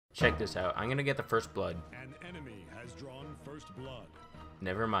Check this out. I'm gonna get the first blood. An enemy has drawn first blood.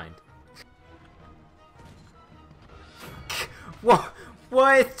 Never mind. What?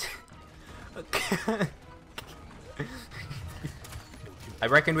 What? I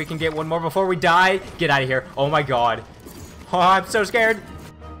reckon we can get one more before we die. Get out of here. Oh my god. Oh, I'm so scared.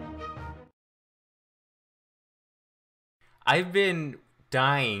 I've been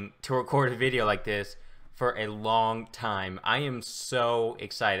dying to record a video like this for a long time. I am so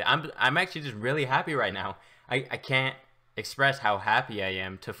excited. I'm actually just really happy right now. I can't express how happy I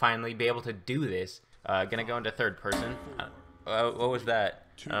am to finally be able to do this. Gonna go into third person. What was that?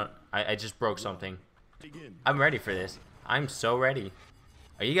 I just broke something. I'm ready for this. I'm so ready.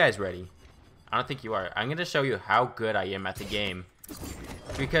 Are you guys ready? I don't think you are. I'm gonna show you how good I am at the game,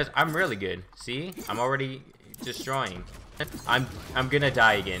 because I'm really good. See, I'm already destroying. I'm gonna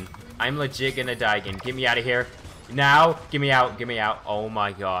die again. I'm legit gonna die again. Get me out of here now. Get me out. Get me out. Oh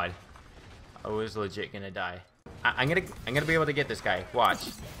my god. I was legit gonna die. I'm gonna be able to get this guy. Watch.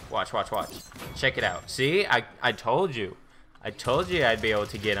 Watch. Watch. Watch. Check it out. See, I told you. I told you I'd be able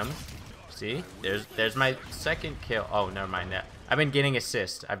to get him. See, there's my second kill. Oh, never mind that. I've been getting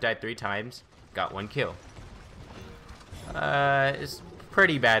assists. I've died 3 times. Got 1 kill. It's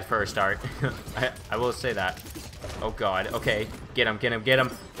pretty bad for a start. I will say that. Oh god. Okay. Get him. Get him. Get him.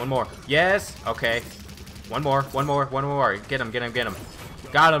 One more. Yes. Okay. One more. One more. One more. Get him. Get him. Get him.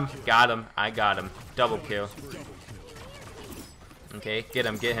 Got him. Got him. I got him. Double kill. Okay. Get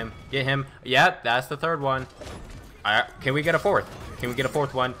him. Get him. Get him. Yep. That's the 3rd one. Can we get a 4th? Can we get a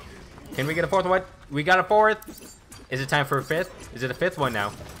 4th one? Can we get a 4th one? We got a 4th. Is it time for a 5th? Is it a 5th one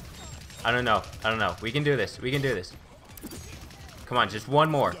now? I don't know. I don't know. We can do this. We can do this. Come on, just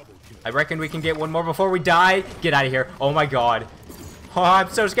one more. I reckon we can get one more before we die. Get out of here. Oh my god. Oh, I'm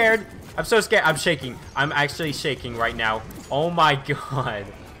so scared. I'm so scared. I'm shaking. I'm actually shaking right now. Oh my god.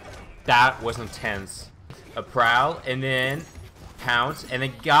 That was intense. A prowl, and then pounce, and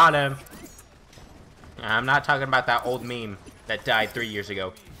then got him. I'm not talking about that old meme that died 3 years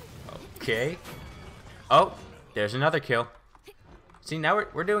ago. Okay. Oh, there's another kill. See, now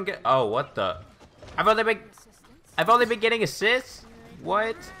we're doing good. Oh, what the? I've only been getting assists?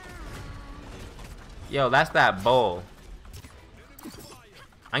 What? Yo, that's that bull.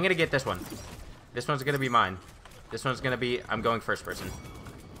 I'm gonna get this one. This one's gonna be mine. This one's gonna be, I'm going first person.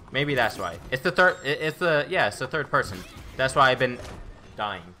 Maybe that's why. It's the third, it's the 3rd person. That's why I've been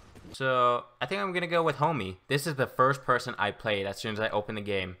dying. So, I think I'm gonna go with Homie. This is the first person I played as soon as I opened the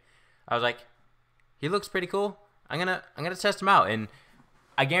game. I was like, he looks pretty cool. I'm gonna test him out, and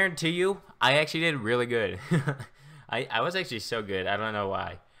I guarantee you, I actually did really good. I was actually so good. I don't know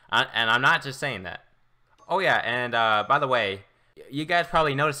why. And I'm not just saying that. Oh yeah, and by the way, you guys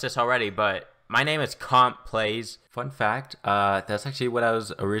probably noticed this already, but my name is Comp Plays. Fun fact, that's actually what I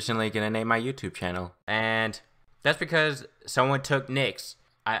was originally gonna name my YouTube channel, and that's because someone took Nick's.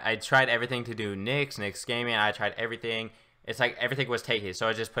 I tried everything to do Nick's Gaming. I tried everything. It's like everything was taken, so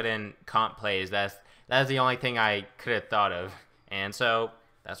I just put in Comp Plays. That's the only thing I could have thought of, and so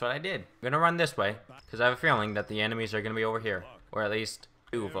that's what I did. I'm gonna run this way because I have a feeling that the enemies are gonna be over here, or at least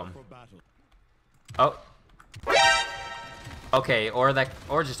 2 of them. Oh. Okay, or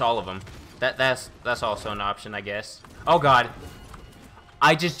just all of them. That's also an option, I guess. Oh god.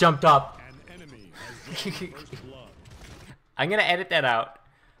 I just jumped up. I'm gonna edit that out.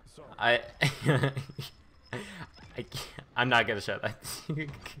 I'm not gonna show that.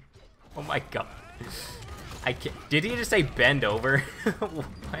 Oh my god. I can't. Did he just say bend over?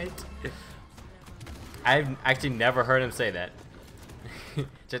 What? I've actually never heard him say that.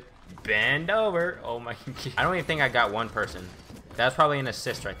 Just bend over. Oh my god. I don't even think I got 1 person. That's probably an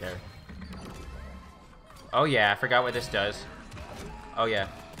assist right there. Oh yeah, I forgot what this does. Oh yeah.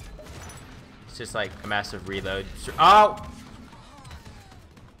 It's just like a massive reload. Oh!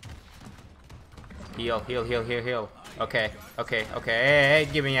 Heal, heal, heal, heal, heal. Okay, okay, okay. Hey,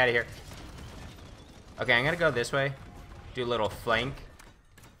 get me out of here. Okay, I'm gonna go this way. Do a little flank.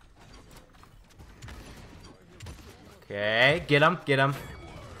 Okay, get him, get him.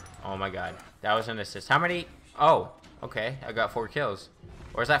 Oh my god, that was an assist. How many? Oh, okay, I got 4 kills.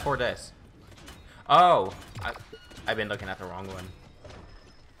 Or is that 4 deaths? Oh, I've been looking at the wrong one.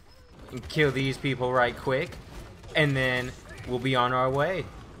 And kill these people right quick, and then we'll be on our way.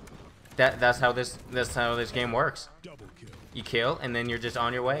 That's how this game works. You kill, and then you're just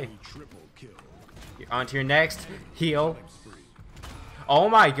on your way. You're on to your next heal. Oh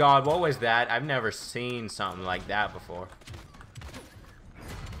my god, what was that? I've never seen something like that before.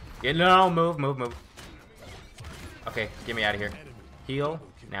 Yeah, no, move, move, move. Okay, get me out of here. Heal.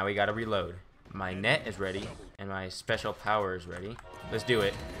 Now we gotta reload. My net is ready, and my special power is ready. Let's do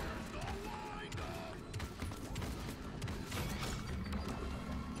it.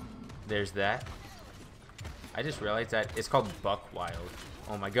 There's that. I just realized that it's called Buck Wild.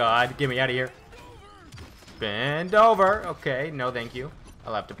 Oh my god, get me out of here. Bend over. Okay, no thank you.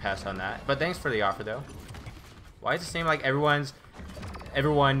 I'll have to pass on that. But thanks for the offer though. Why does it seem like everyone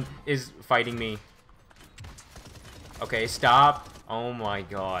is fighting me? Okay, stop. Oh my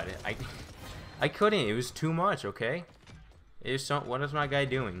god. I couldn't. It was too much, okay? It was so, what is my guy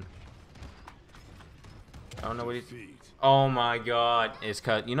doing? I don't know what he's... Oh my god. It's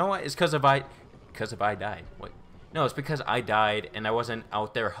cause, you know what? It's cause if I died. Wait. No, it's because I died and I wasn't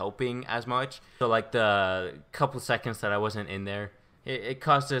out there helping as much. So like the couple seconds that I wasn't in there, it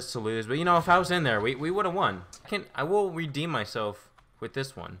caused us to lose. But you know, if I was in there, we would have won. I will redeem myself with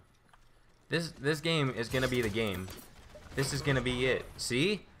this one. This game is gonna be the game. This is gonna be it.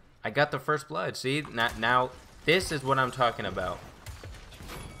 See? I got the first blood. See? Now this is what I'm talking about.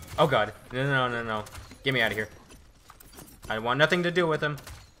 Oh god. No. Get me out of here. I want nothing to do with him.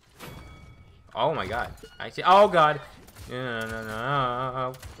 Oh my god. I see. Oh god.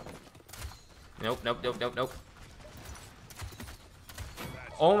 No. Nope.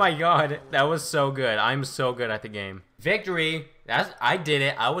 Oh my god. That was so good. I'm so good at the game. Victory. I did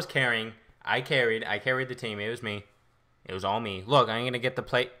it. I was carrying. I carried the team. It was me. It was all me. Look, I'm gonna get the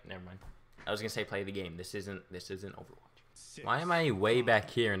play. Never mind. I was gonna say play the game. This isn't Overwatch. Why am I way back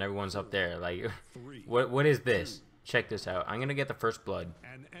here and everyone's up there? Like, what is this? Check this out. I'm gonna get the first blood.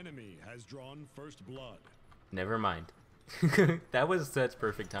 An enemy has drawn first blood. Never mind. That was such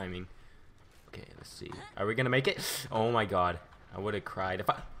perfect timing. Okay, let's see. Are we gonna make it? Oh my god. I would have cried if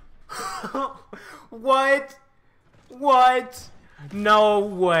I... What? No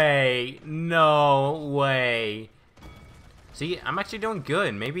way. See, I'm actually doing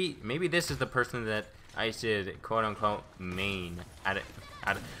good. Maybe this is the person that I should quote unquote main at it.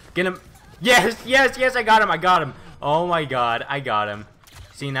 Get him. Yes, I got him. Oh my god, I got him.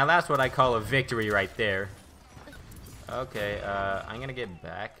 See, now that's what I call a victory right there. Okay, I'm gonna get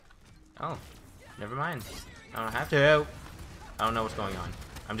back. Oh, never mind. I don't have to. I don't know what's going on.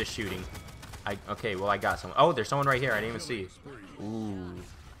 I'm just shooting. Okay, well I got someone. Oh, there's someone right here. I didn't even see. Ooh,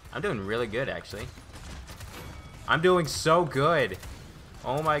 I'm doing really good actually. I'm doing so good.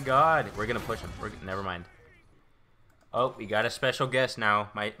 Oh my god, we're gonna push him. Never mind. Oh, we got a special guest now.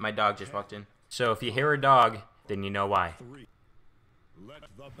 My dog just walked in. So if you hear a dog, then you know why. Let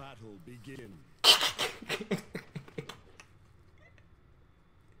the battle begin. The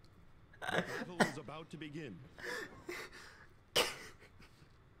battle is about to begin.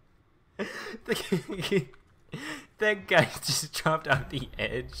 That guy just dropped off the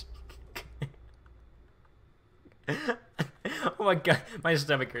edge. Oh my god, my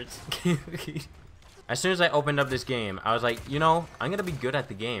stomach hurts. As soon as I opened up this game, I was like, you know, I'm gonna be good at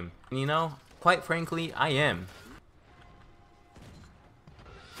the game. And you know, quite frankly, I am.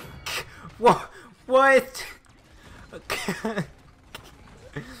 What?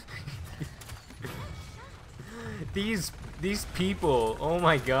 These people, oh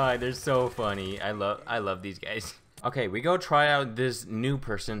my god, they're so funny. I love these guys. Okay, we go try out this new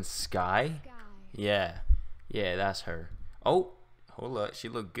person, Skye. Yeah, that's her. Oh, hold up, she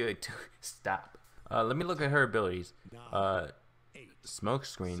looked good too. Stop. Let me look at her abilities. Smoke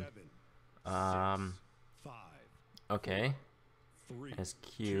screen. Okay.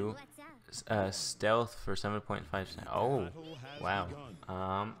 SQ. Stealth for 7.5%. Oh, wow.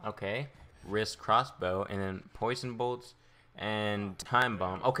 Okay. Wrist crossbow, and then poison bolts and time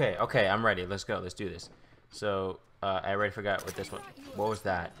bomb. Okay, I'm ready. Let's go. Let's do this. So, I already forgot what this one. What was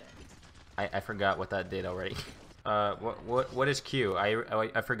that? I forgot what that did already. What is Q?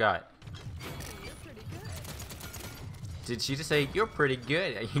 I forgot. Did she just say you're pretty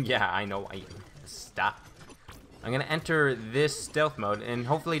good? Yeah, I know. Stop. I'm gonna enter this stealth mode and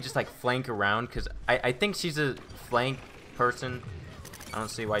hopefully just like flank around, because I think she's a flank person. I don't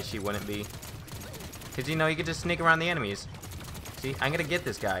see why she wouldn't be. Because you know, you could just sneak around the enemies. See, I'm gonna get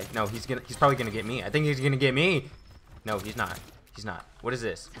this guy. No, he's probably gonna get me. I think he's gonna get me. No, he's not. He's not. What is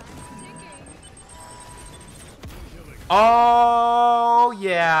this? Oh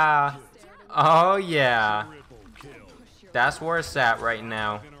yeah. Oh yeah. That's where it's at right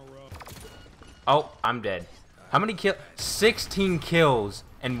now. Oh, I'm dead. How many kills? 16 kills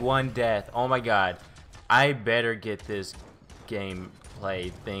and 1 death. Oh my god. I better get this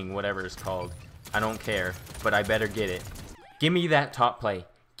gameplay thing, whatever it's called. I don't care, but I better get it. Give me that top play.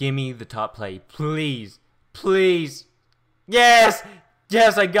 Give me the top play. Please. Please. Yes!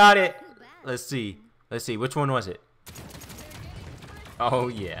 Yes, I got it. Let's see. Let's see. Which one was it? Oh,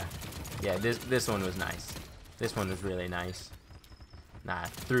 yeah. Yeah, this one was nice. This one was really nice. Nah, I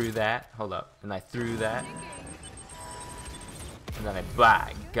threw that. Hold up. And I threw that. And then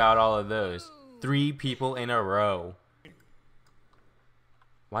I got all of those. 3 people in a row.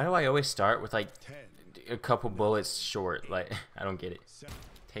 Why do I always start with like a couple bullets short? Like, I don't get it.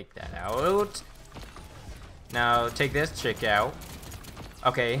 Take that out. Now take this chick out.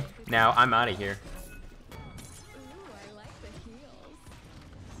 Okay, now I'm out of here.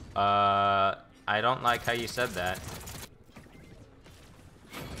 I don't like how you said that.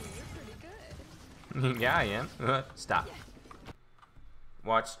 Yeah, I am. Stop.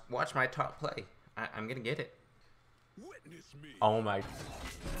 Watch my top play. I'm gonna get it. Oh my.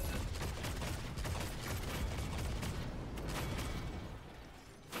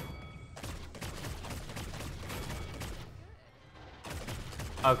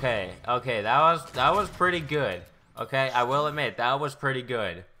 Okay, that was pretty good. Okay, I will admit that was pretty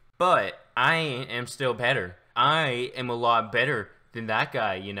good. But I am still better. I am a lot better than that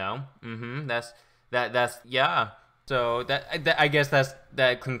guy, you know? That's yeah. So that I guess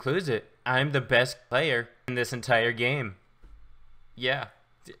that concludes it. I'm the best player in this entire game. Yeah.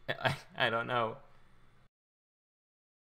 I don't know.